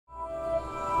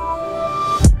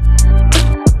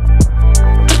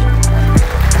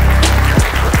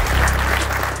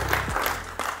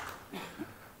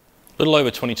A little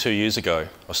over 22 years ago,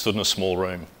 I stood in a small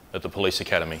room at the police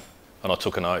academy and I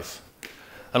took an oath.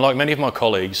 And like many of my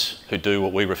colleagues who do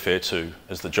what we refer to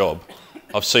as the job,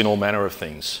 I've seen all manner of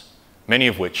things, many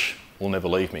of which will never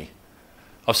leave me.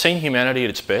 I've seen humanity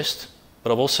at its best,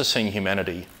 but I've also seen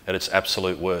humanity at its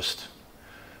absolute worst.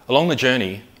 Along the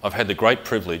journey, I've had the great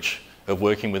privilege of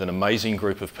working with an amazing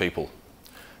group of people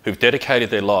who've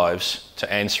dedicated their lives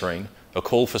to answering a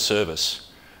call for service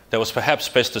that was perhaps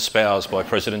best espoused by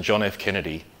President John F.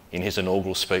 Kennedy in his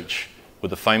inaugural speech with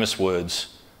the famous words,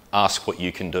 "Ask what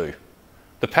you can do."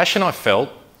 The passion I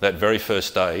felt that very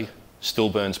first day still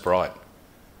burns bright.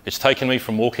 It's taken me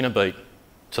from walking a beat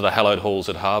to the hallowed halls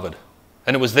at Harvard.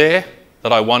 And it was there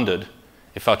that I wondered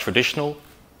if our traditional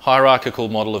hierarchical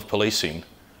model of policing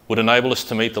would enable us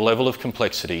to meet the level of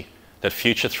complexity that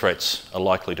future threats are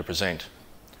likely to present.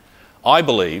 I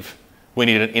believe we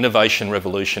need an innovation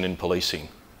revolution in policing,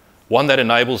 one that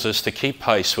enables us to keep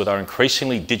pace with our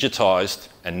increasingly digitised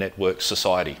and networked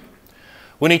society.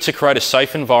 We need to create a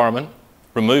safe environment,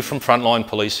 removed from frontline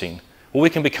policing, where we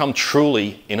can become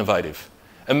truly innovative.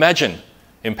 Imagine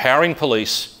empowering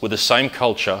police with the same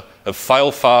culture of fail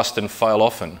fast and fail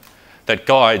often that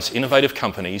guides innovative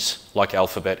companies like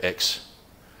Alphabet X.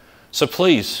 So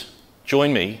please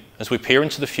join me as we peer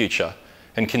into the future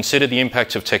and consider the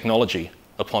impact of technology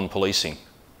upon policing.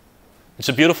 It's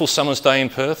a beautiful summer's day in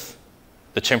Perth.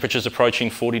 The temperature's approaching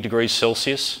 40 degrees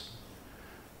Celsius.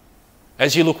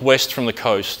 As you look west from the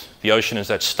coast, the ocean is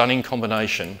that stunning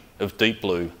combination of deep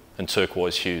blue and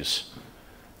turquoise hues.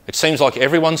 It seems like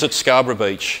everyone's at Scarborough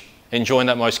Beach enjoying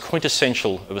that most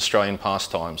quintessential of Australian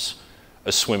pastimes,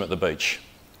 a swim at the beach.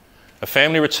 A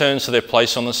family returns to their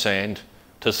place on the sand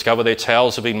to discover their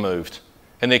towels have been moved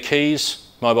and their keys,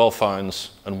 mobile phones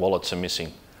and wallets are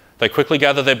missing. They quickly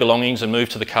gather their belongings and move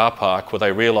to the car park where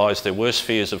they realise their worst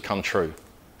fears have come true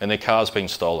and their car's been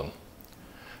stolen.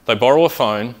 They borrow a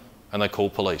phone and they call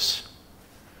police.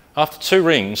 After 2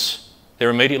 rings,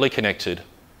 they're immediately connected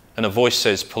and a voice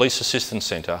says, "Police Assistance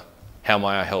Centre, how may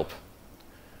I help?"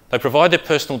 They provide their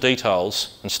personal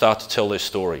details and start to tell their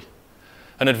story.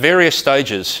 And at various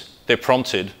stages, they're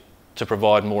prompted to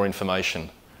provide more information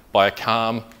by a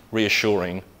calm,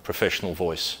 reassuring, professional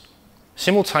voice.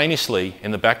 Simultaneously,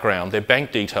 in the background, their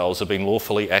bank details are being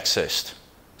lawfully accessed.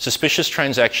 Suspicious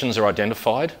transactions are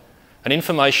identified, and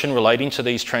information relating to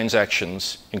these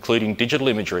transactions, including digital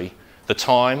imagery, the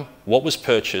time, what was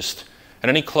purchased, and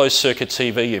any closed-circuit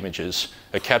TV images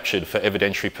are captured for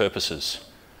evidentiary purposes.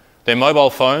 Their mobile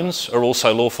phones are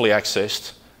also lawfully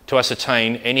accessed to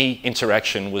ascertain any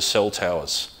interaction with cell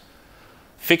towers.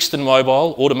 Fixed and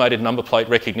mobile automated number plate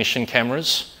recognition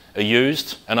cameras are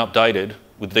used and updated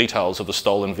with details of the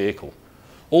stolen vehicle.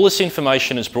 All this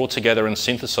information is brought together and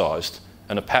synthesised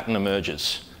and a pattern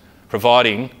emerges,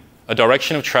 providing a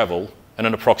direction of travel and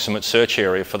an approximate search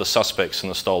area for the suspects in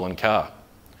the stolen car.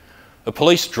 A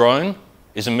police drone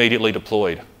is immediately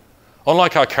deployed.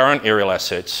 Unlike our current aerial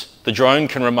assets, the drone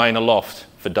can remain aloft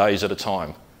for days at a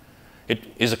time. It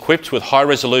is equipped with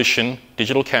high-resolution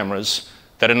digital cameras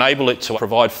that enable it to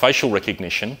provide facial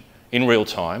recognition in real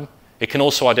time. It can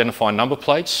also identify number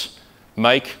plates,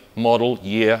 make, model,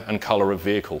 year and colour of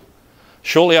vehicle.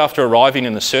 Shortly after arriving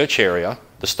in the search area,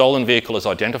 the stolen vehicle is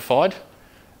identified,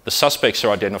 the suspects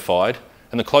are identified,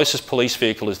 and the closest police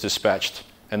vehicle is dispatched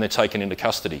and they're taken into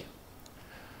custody.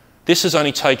 This has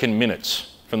only taken minutes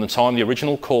from the time the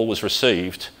original call was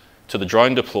received to the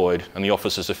drone deployed and the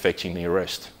officers effecting the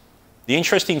arrest. The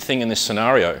interesting thing in this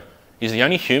scenario is the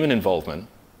only human involvement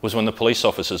was when the police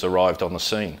officers arrived on the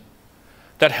scene.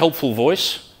 That helpful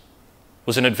voice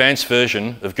was an advanced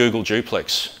version of Google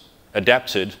Duplex,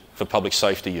 adapted for public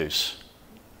safety use.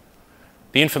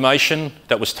 The information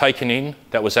that was taken in,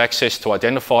 that was accessed to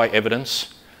identify evidence,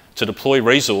 to deploy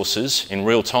resources in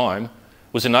real time,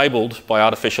 was enabled by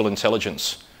artificial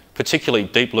intelligence, particularly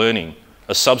deep learning,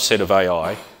 a subset of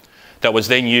AI, that was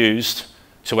then used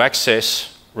to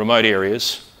access remote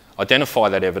areas, identify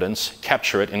that evidence,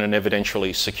 capture it in an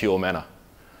evidentially secure manner.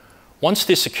 Once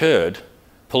this occurred,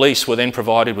 police were then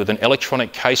provided with an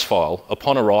electronic case file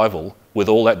upon arrival with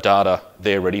all that data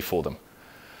there ready for them.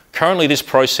 Currently, this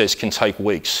process can take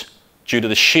weeks due to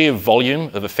the sheer volume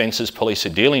of offences police are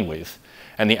dealing with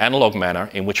and the analogue manner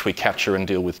in which we capture and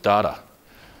deal with data.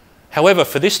 However,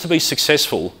 for this to be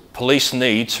successful, police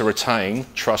need to retain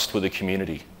trust with the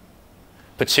community,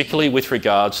 particularly with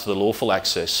regards to the lawful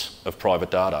access of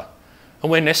private data.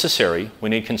 And where necessary, we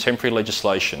need contemporary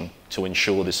legislation to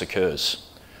ensure this occurs.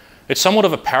 It's somewhat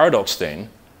of a paradox then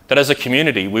that as a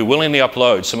community we willingly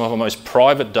upload some of our most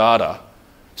private data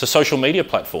to social media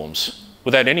platforms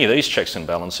without any of these checks and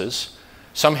balances,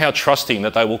 somehow trusting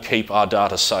that they will keep our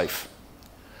data safe.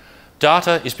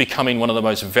 Data is becoming one of the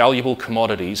most valuable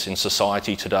commodities in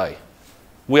society today.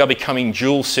 We are becoming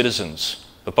dual citizens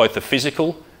of both the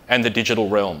physical and the digital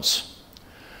realms.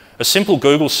 A simple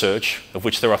Google search, of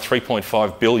which there are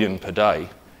 3.5 billion per day,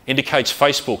 indicates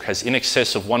Facebook has in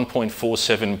excess of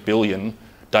 1.47 billion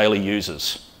daily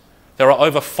users. There are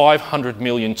over 500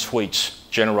 million tweets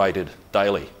generated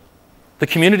daily. The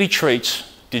community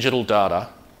treats digital data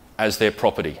as their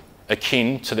property,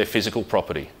 akin to their physical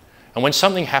property. And when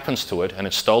something happens to it and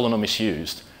it's stolen or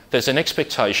misused, there's an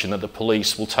expectation that the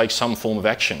police will take some form of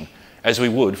action, as we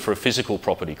would for a physical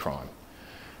property crime.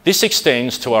 This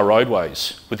extends to our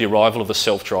roadways with the arrival of the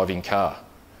self-driving car.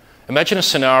 Imagine a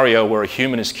scenario where a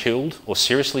human is killed or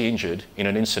seriously injured in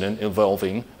an incident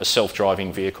involving a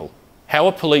self-driving vehicle. How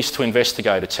are police to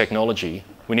investigate a technology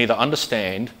we neither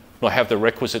understand nor have the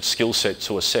requisite skill set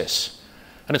to assess?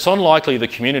 And it's unlikely the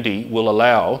community will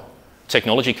allow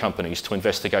technology companies to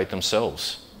investigate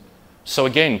themselves. So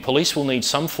again, police will need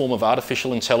some form of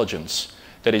artificial intelligence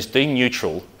that is deemed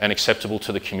neutral and acceptable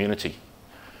to the community.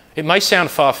 It may sound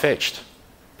far-fetched,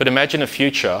 but imagine a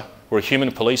future where a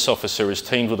human police officer is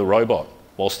teamed with a robot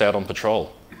whilst out on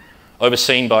patrol,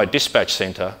 overseen by a dispatch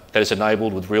centre that is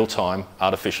enabled with real-time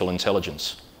artificial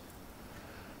intelligence.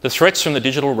 The threats from the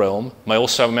digital realm may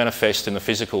also manifest in the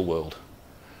physical world,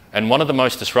 and one of the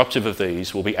most disruptive of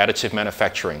these will be additive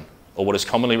manufacturing, or what is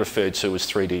commonly referred to as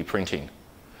 3D printing.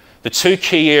 The two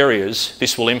key areas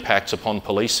this will impact upon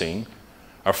policing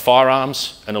are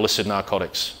firearms and illicit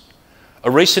narcotics. A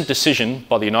recent decision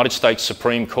by the United States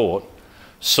Supreme Court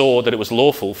saw that it was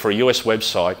lawful for a US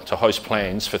website to host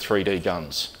plans for 3D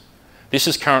guns. This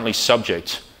is currently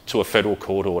subject to a federal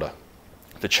court order.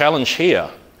 The challenge here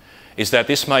is that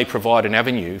this may provide an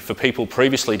avenue for people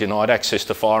previously denied access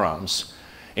to firearms,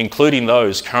 including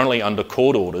those currently under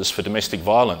court orders for domestic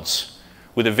violence,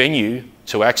 with a venue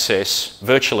to access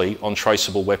virtually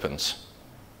untraceable weapons.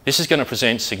 This is going to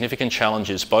present significant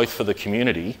challenges both for the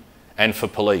community and for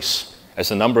police, as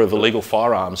the number of illegal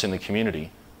firearms in the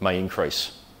community may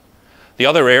increase. The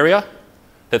other area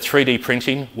that 3D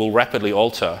printing will rapidly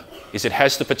alter is it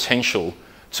has the potential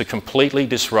to completely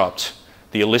disrupt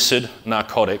the illicit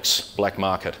narcotics black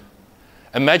market.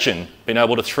 Imagine being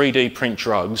able to 3D print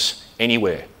drugs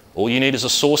anywhere. All you need is a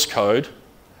source code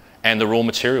and the raw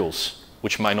materials,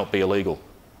 which may not be illegal.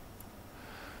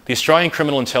 The Australian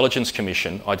Criminal Intelligence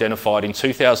Commission identified in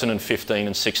 2015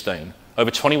 and 16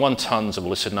 over 21 tonnes of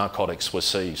illicit narcotics were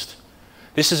seized.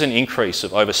 This is an increase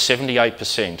of over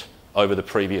 78% over the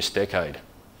previous decade.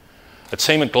 A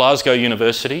team at Glasgow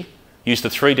University used a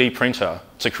 3D printer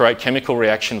to create chemical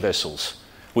reaction vessels,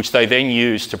 which they then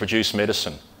used to produce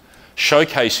medicine,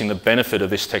 showcasing the benefit of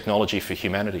this technology for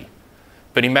humanity.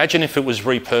 But imagine if it was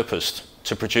repurposed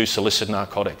to produce illicit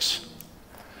narcotics.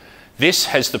 This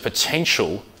has the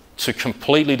potential to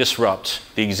completely disrupt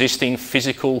the existing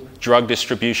physical drug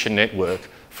distribution network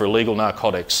for illegal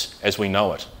narcotics as we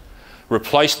know it,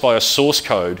 replaced by a source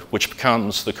code which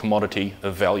becomes the commodity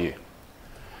of value.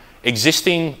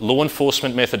 Existing law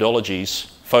enforcement methodologies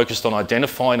focused on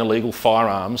identifying illegal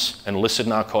firearms and illicit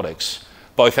narcotics,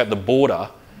 both at the border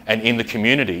and in the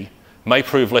community, may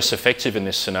prove less effective in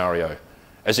this scenario,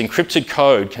 as encrypted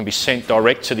code can be sent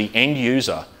direct to the end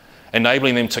user,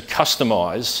 enabling them to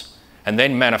customise and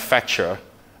then manufacture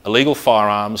illegal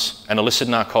firearms and illicit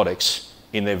narcotics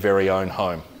in their very own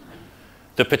home.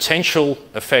 The potential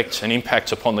effect and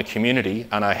impact upon the community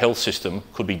and our health system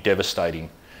could be devastating,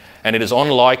 and it is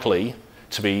unlikely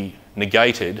to be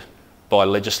negated by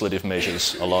legislative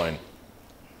measures alone.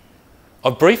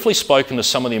 I've briefly spoken to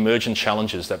some of the emergent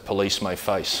challenges that police may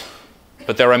face,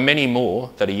 but there are many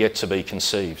more that are yet to be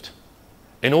conceived.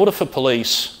 In order for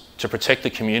police to protect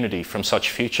the community from such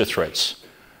future threats,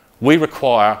 we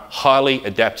require highly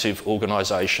adaptive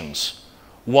organisations,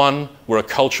 one where a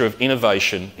culture of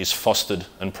innovation is fostered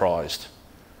and prized.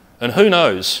 And who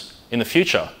knows, in the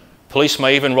future, police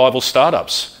may even rival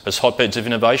startups as hotbeds of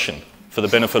innovation for the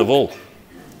benefit of all.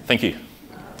 Thank you.